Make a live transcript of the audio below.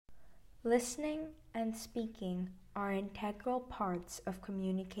Listening and speaking are integral parts of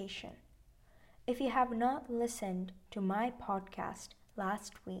communication. If you have not listened to my podcast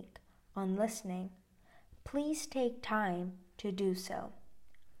last week on listening, please take time to do so.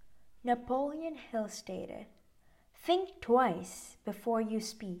 Napoleon Hill stated, "Think twice before you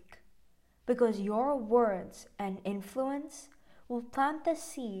speak, because your words and influence will plant the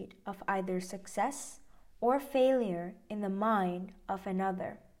seed of either success or failure in the mind of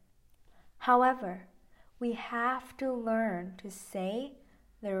another." However, we have to learn to say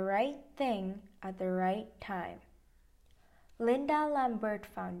the right thing at the right time. Linda Lambert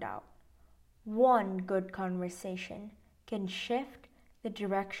found out one good conversation can shift the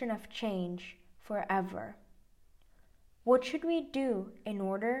direction of change forever. What should we do in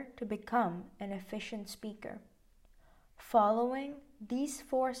order to become an efficient speaker? Following these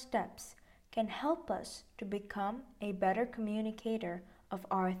 4 steps can help us to become a better communicator of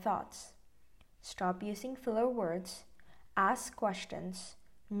our thoughts. Stop using filler words, ask questions,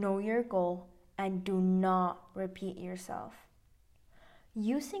 know your goal, and do not repeat yourself.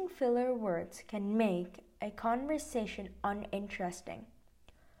 Using filler words can make a conversation uninteresting.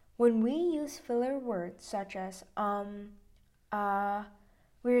 When we use filler words such as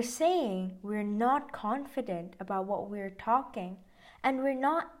we're saying we're not confident about what we're talking and we're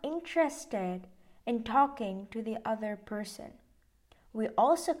not interested in talking to the other person. We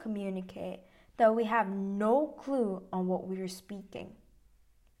also communicate that we have no clue on what we're speaking.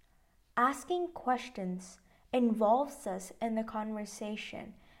 Asking questions involves us in the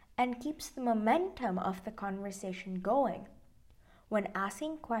conversation and keeps the momentum of the conversation going. When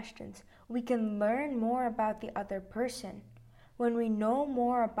asking questions, we can learn more about the other person. When we know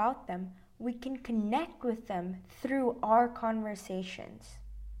more about them, we can connect with them through our conversations.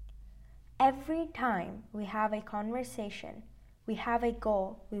 Every time we have a conversation, we have a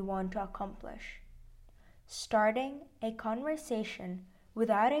goal we want to accomplish. Starting a conversation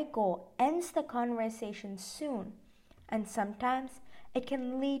without a goal ends the conversation soon, and sometimes it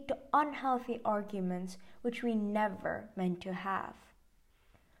can lead to unhealthy arguments which we never meant to have.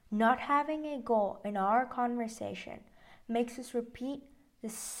 Not having a goal in our conversation makes us repeat the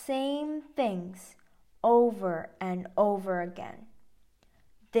same things over and over again.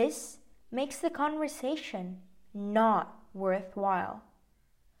 This makes the conversation not worthwhile.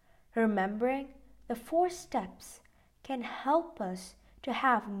 Remembering the 4 steps can help us to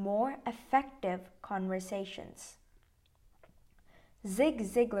have more effective conversations. Zig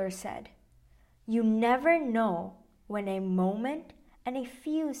Ziglar said, "You never know when a moment and a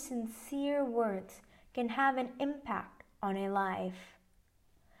few sincere words can have an impact on a life."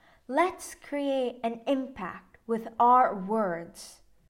 Let's create an impact with our words.